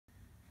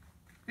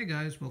Hey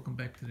guys, welcome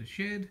back to the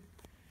shed.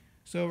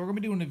 So we're going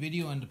to be doing a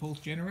video on the pulse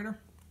generator,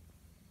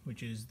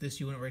 which is this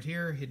unit right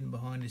here, hidden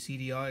behind the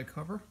CDI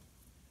cover.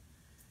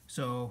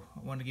 So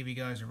I want to give you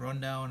guys a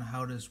rundown on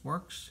how this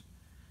works,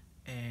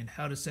 and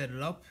how to set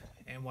it up,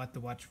 and what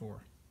to watch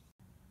for.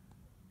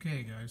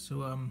 Okay guys,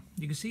 so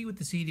you can see with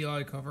the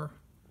CDI cover,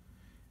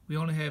 we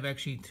only have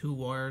actually two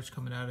wires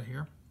coming out of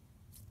here.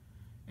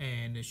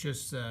 And it's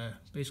just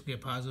basically a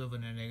positive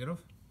and a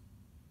negative.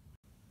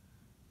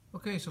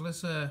 Okay, so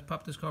let's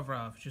pop this cover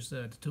off, just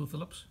the two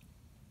Phillips.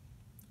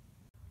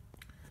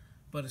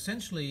 But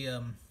essentially,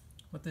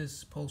 what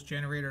this pulse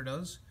generator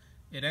does,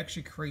 it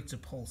actually creates a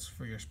pulse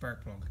for your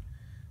spark plug.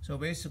 So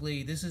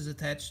basically, this is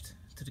attached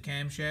to the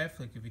camshaft.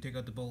 Like if you take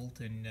out the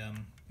bolt and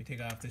you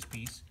take off this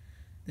piece,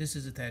 this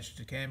is attached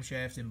to the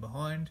camshaft in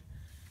behind.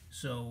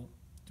 So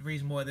the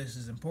reason why this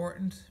is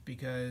important,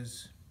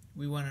 because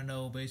we want to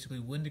know basically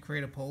when to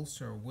create a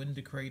pulse or when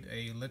to create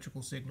a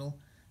electrical signal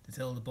to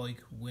tell the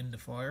bike when to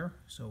fire.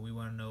 So we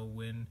want to know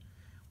when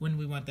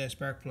we want that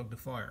spark plug to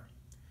fire,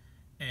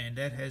 and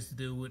that has to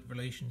do with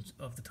relations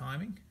of the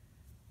timing.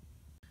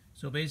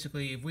 So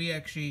basically, if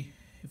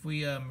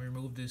we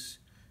remove this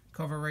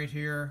cover right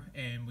here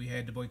and we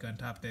had the bike on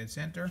top dead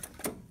center,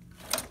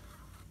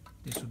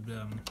 this would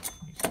let me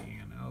see,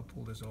 and I'll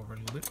pull this over a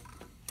little bit.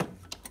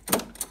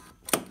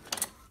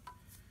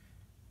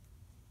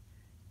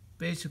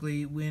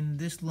 Basically, when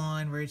this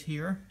line right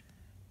here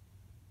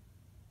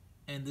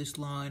and this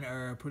line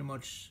are pretty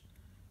much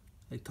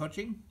like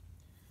touching,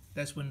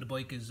 that's when the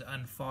bike is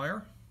on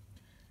fire.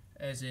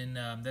 As in,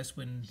 that's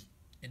when,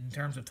 in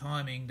terms of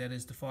timing, that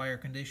is the fire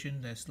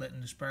condition. That's letting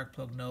the spark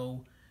plug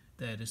know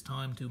that it's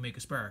time to make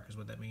a spark, is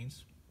what that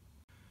means.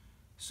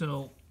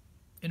 So,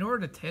 in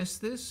order to test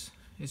this,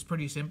 it's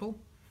pretty simple.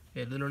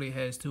 It literally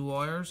has two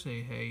wires.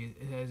 It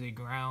has a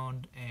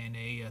ground and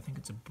I think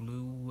it's a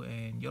blue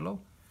and yellow.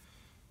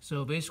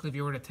 So basically, if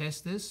you were to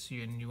test this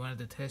and you wanted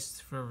to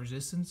test for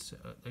resistance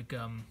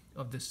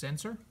of this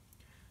sensor,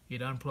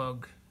 you'd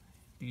unplug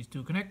these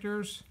two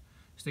connectors,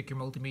 stick your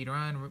multimeter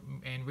on,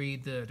 and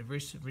read the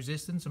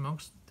resistance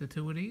amongst the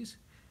two of these.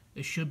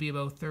 It should be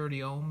about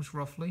 30 ohms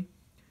roughly.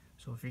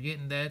 So if you're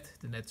getting that,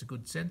 then that's a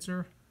good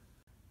sensor.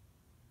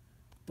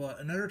 But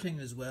another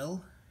thing as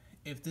well,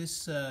 if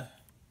this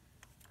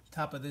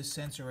top of this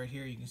sensor right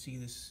here, you can see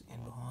this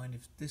in behind,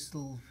 if this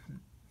little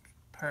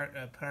part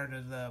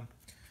of the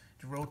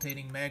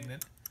rotating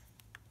magnet,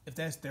 if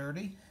that's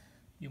dirty,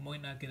 you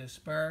might not get a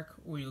spark,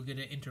 or you'll get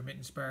an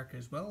intermittent spark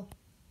as well.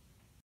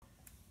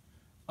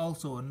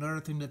 Also, another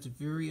thing that's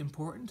very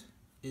important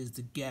is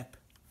the gap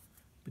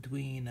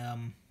between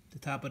the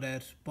top of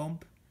that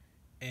bump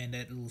and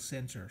that little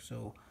sensor.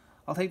 So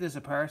I'll take this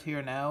apart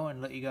here now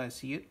and let you guys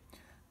see it,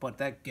 but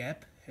that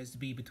gap has to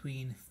be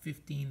between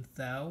 15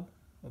 thou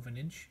of an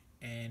inch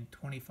and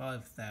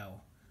 25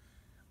 thou.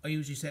 I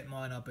usually set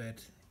mine up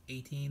at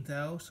 18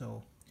 thou,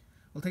 so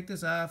we'll take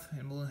this off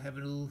and we'll have a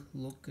little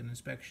look and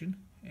inspection,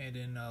 and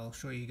then I'll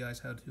show you guys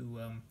how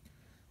to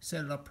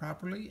set it up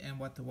properly and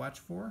what to watch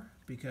for,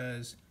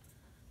 because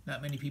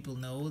not many people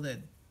know that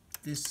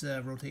this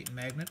rotating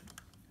magnet,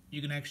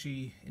 you can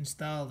actually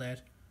install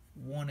that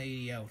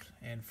 180 out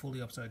and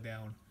fully upside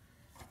down.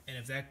 And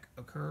if that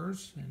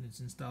occurs and it's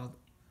installed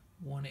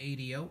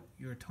 180 out,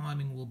 your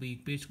timing will be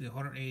basically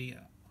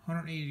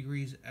 180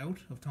 degrees out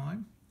of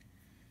time.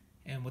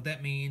 And what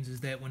that means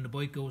is that when the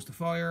bike goes to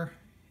fire,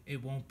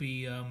 it won't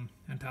be on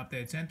top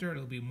dead center.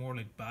 It'll be more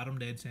like bottom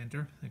dead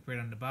center, like right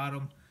on the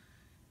bottom,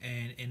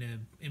 and in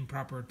an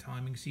improper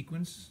timing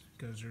sequence,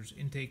 because there's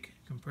intake,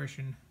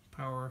 compression,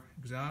 power,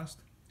 exhaust.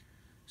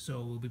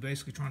 So we'll be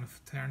basically trying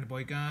to turn the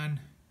bike on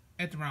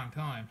at the wrong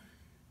time.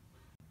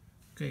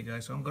 Okay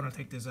guys, so I'm going to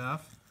take this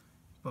off,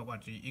 but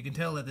watch, you can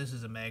tell that this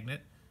is a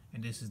magnet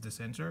and this is the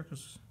sensor,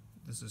 because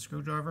this is a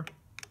screwdriver.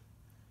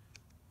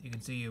 You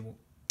can see it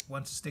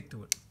wants to stick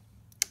to it.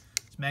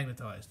 It's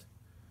magnetized.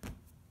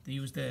 They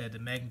use the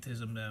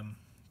magnetism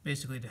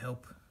basically to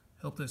help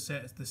the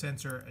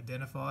sensor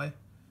identify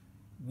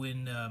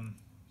when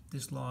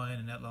this line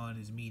and that line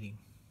is meeting.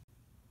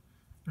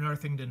 Another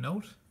thing to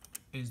note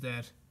is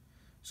that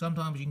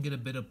sometimes you can get a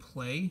bit of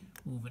play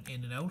moving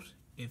in and out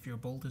if your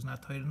bolt is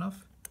not tight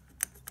enough.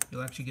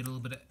 You'll actually get a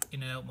little bit of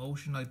in and out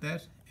motion like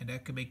that, and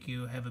that can make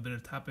you have a bit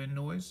of top end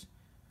noise.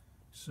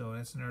 So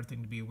that's another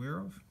thing to be aware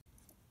of.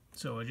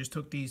 So I just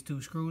took these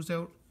two screws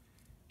out.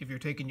 If you're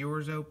taking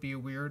yours out, be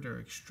aware they're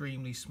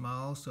extremely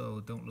small, so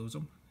don't lose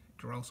them.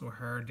 They're also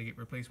hard to get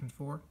replacements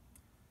for.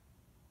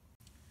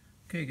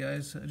 Okay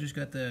guys, I just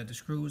got the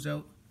screws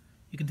out.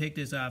 You can take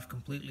this off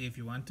completely if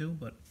you want to,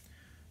 but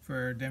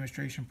for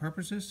demonstration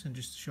purposes and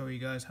just to show you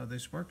guys how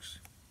this works,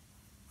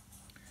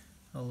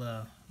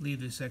 I'll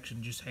leave this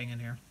section just hanging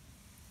here.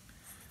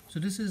 So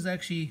this is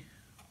actually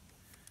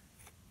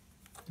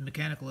the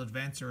mechanical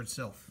advancer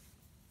itself.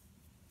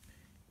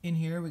 In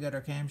here we got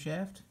our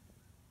camshaft.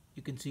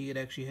 You can see it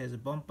actually has a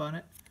bump on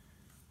it.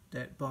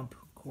 That bump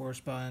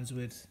corresponds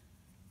with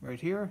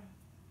right here.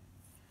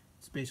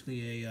 It's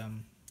basically a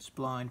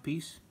spline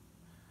piece.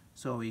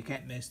 So you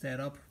can't mess that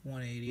up.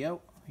 180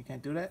 out. You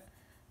can't do that.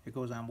 It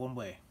goes on one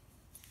way.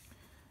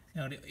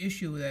 Now the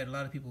issue that a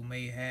lot of people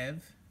may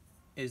have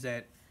is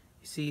that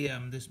you see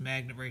this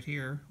magnet right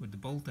here with the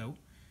bolt out.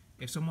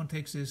 If someone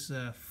takes this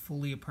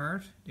fully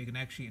apart, they can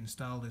actually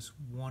install this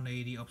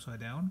 180 upside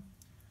down.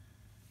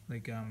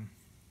 Like,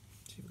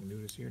 see if we can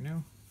do this here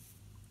now.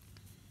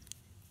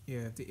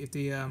 Yeah, if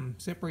they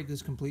separate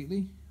this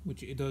completely,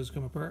 which it does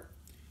come apart,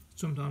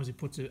 sometimes it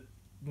puts it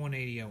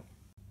 180 out.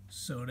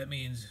 So that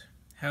means,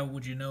 how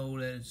would you know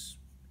that it's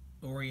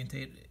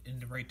orientated in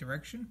the right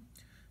direction?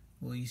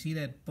 Well, you see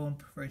that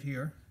bump right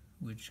here,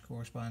 which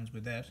corresponds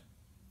with that.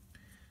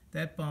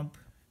 That bump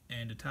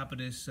and the top of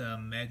this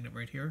magnet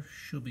right here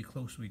should be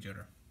close to each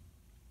other.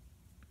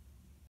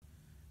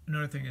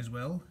 Another thing as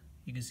well,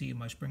 you can see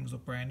my springs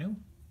look brand new,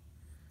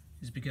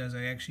 is because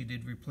I actually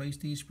did replace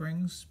these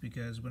springs,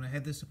 because when I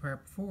had this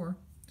apart before,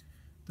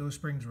 those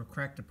springs were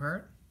cracked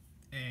apart.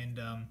 And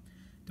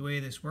the way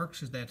this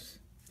works is that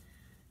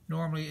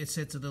normally it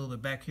sits a little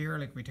bit back here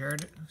like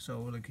retarded.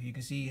 So like you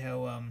can see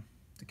how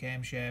the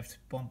camshaft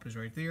bump is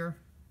right there.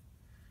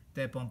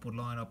 That bump would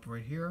line up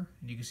right here,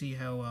 and you can see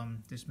how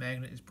this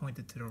magnet is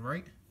pointed to the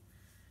right.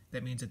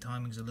 That means the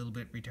timing's a little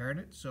bit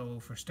retarded. So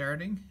for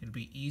starting, it'll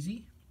be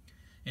easy,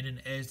 and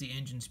then as the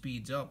engine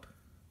speeds up,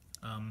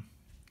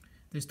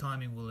 this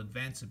timing will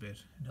advance a bit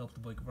and help the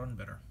bike run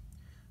better.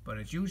 But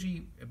it's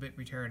usually a bit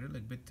retarded,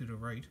 like a bit to the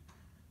right,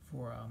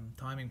 for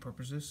timing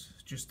purposes,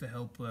 just to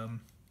help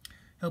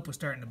with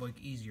starting the bike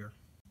easier.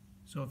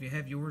 So if you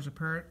have yours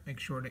apart, make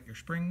sure that your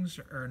springs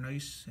are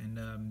nice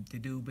and they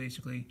do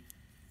basically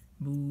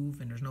move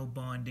and there's no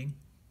bonding.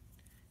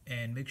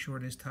 And make sure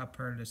this top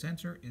part of the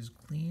sensor is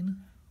clean,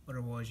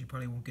 otherwise you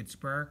probably won't get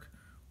spark,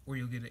 or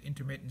you'll get an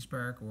intermittent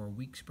spark or a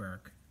weak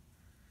spark.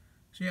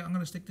 So yeah, I'm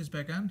going to stick this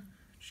back on.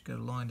 Just got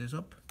to line this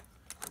up.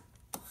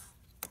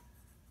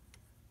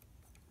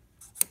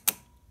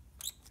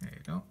 There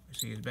you go. You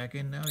see it's back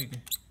in now. You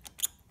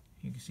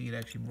can see it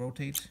actually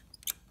rotates.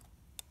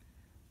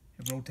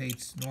 It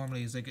rotates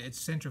normally, it's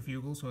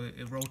centrifugal, so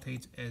it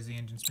rotates as the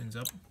engine spins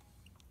up.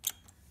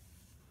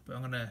 But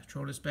I'm going to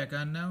throw this back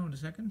on now in a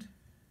second.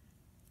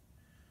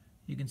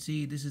 You can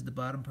see this is the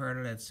bottom part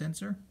of that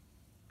sensor.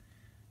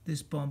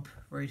 This bump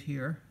right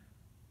here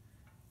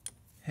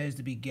has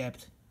to be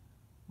gapped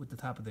with the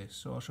top of this.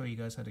 So I'll show you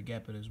guys how to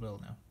gap it as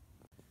well now.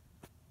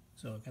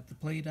 So I got the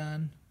plate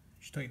on,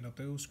 just tighten up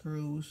those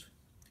screws.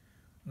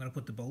 I'm going to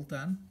put the bolt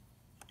on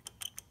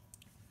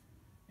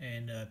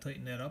and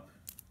tighten that up.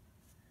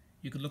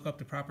 You can look up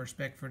the proper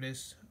spec for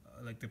this,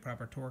 like the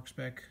proper torque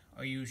spec.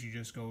 I usually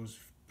just goes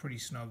pretty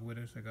snug with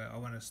it. Like I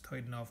want to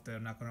tighten enough that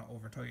I'm not going to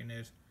over tighten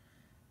it,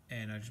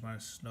 and I just want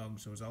it snug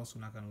so it's also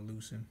not going to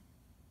loosen.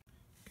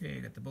 Okay, I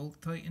got the bolt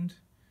tightened.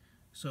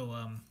 So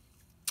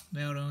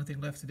now the only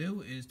thing left to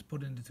do is to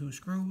put in the 2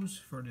 screws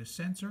for this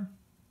sensor.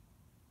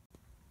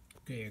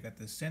 Okay, I got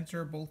the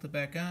sensor bolted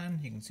back on.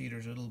 You can see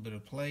there's a little bit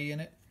of play in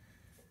it.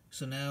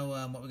 So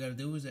now what we got to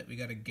do is that we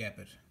got to gap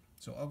it.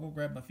 So I'll go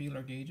grab my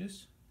feeler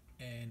gauges,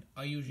 and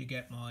I usually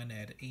get mine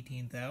at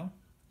 18 thou,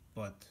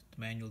 but the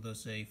manual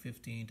does say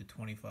 15 to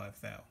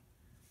 25 thou.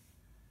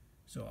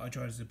 So I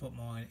try to put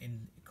mine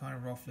in kind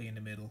of roughly in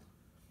the middle.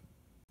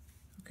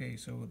 Okay,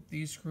 so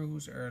these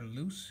screws are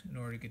loose in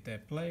order to get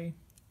that play.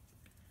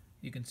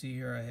 You can see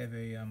here I have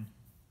a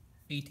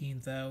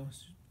 18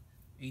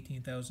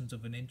 thousandths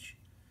of an inch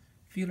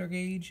feeler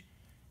gauge,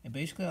 and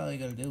basically all you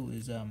gotta do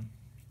is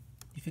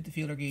you fit the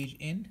feeler gauge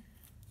in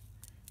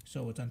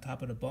so it's on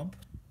top of the bump.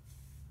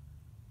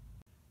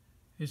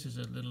 This is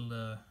a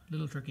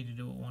little tricky to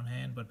do with one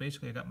hand, but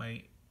basically I got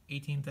my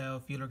 18 thou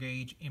feeler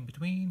gauge in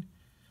between,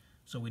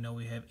 so we know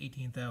we have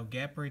 18 thou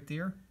gap right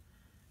there.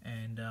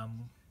 And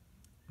I'm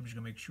just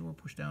gonna make sure,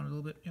 push down a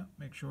little bit, yeah,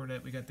 make sure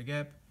that we got the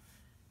gap.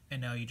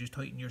 And now you just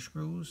tighten your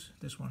screws,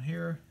 this one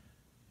here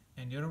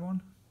and the other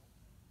one.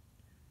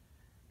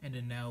 And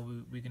then now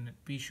we can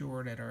be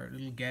sure that our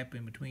little gap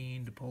in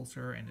between the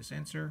pulsar and the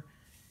sensor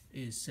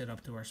is set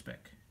up to our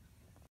spec.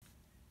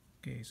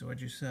 Okay, so I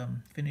just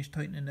finished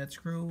tightening that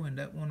screw and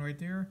that one right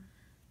there.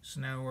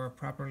 So now we're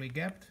properly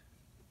gapped.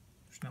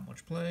 There's not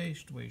much play,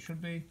 just the way it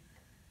should be.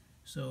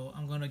 So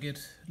I'm gonna get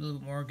a little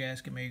bit more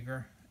gasket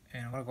maker,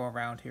 and I'm gonna go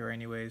around here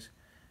anyways.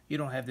 You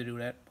don't have to do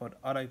that, but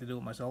I like to do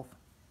it myself.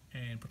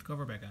 And put the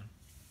cover back on.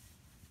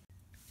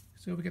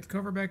 So we get the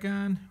cover back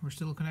on. We're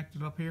still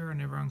connected up here. I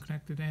never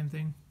unconnected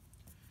anything.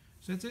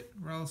 So that's it.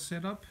 We're all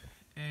set up,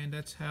 and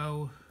that's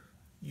how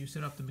you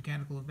set up the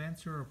mechanical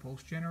advancer or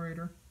pulse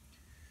generator.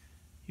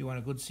 You want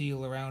a good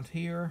seal around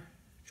here.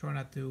 Try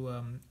not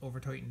to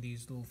over tighten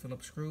these little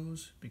Phillips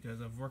screws,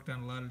 because I've worked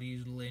on a lot of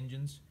these little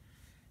engines,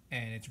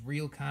 and it's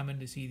real common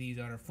to see these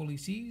either fully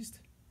seized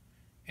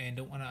and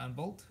don't want to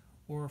unbolt,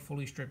 or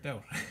fully stripped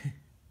out.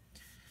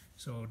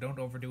 So don't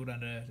overdo it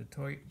on the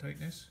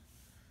tightness.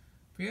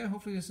 But yeah,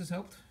 hopefully this has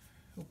helped.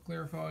 Help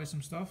clarify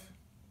some stuff.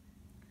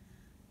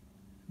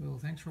 Well,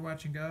 thanks for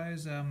watching,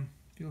 guys.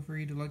 Feel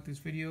free to like this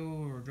video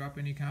or drop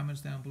any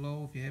comments down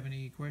below if you have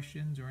any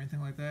questions or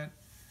anything like that.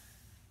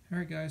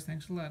 Alright guys,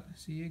 thanks a lot.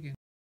 See you again.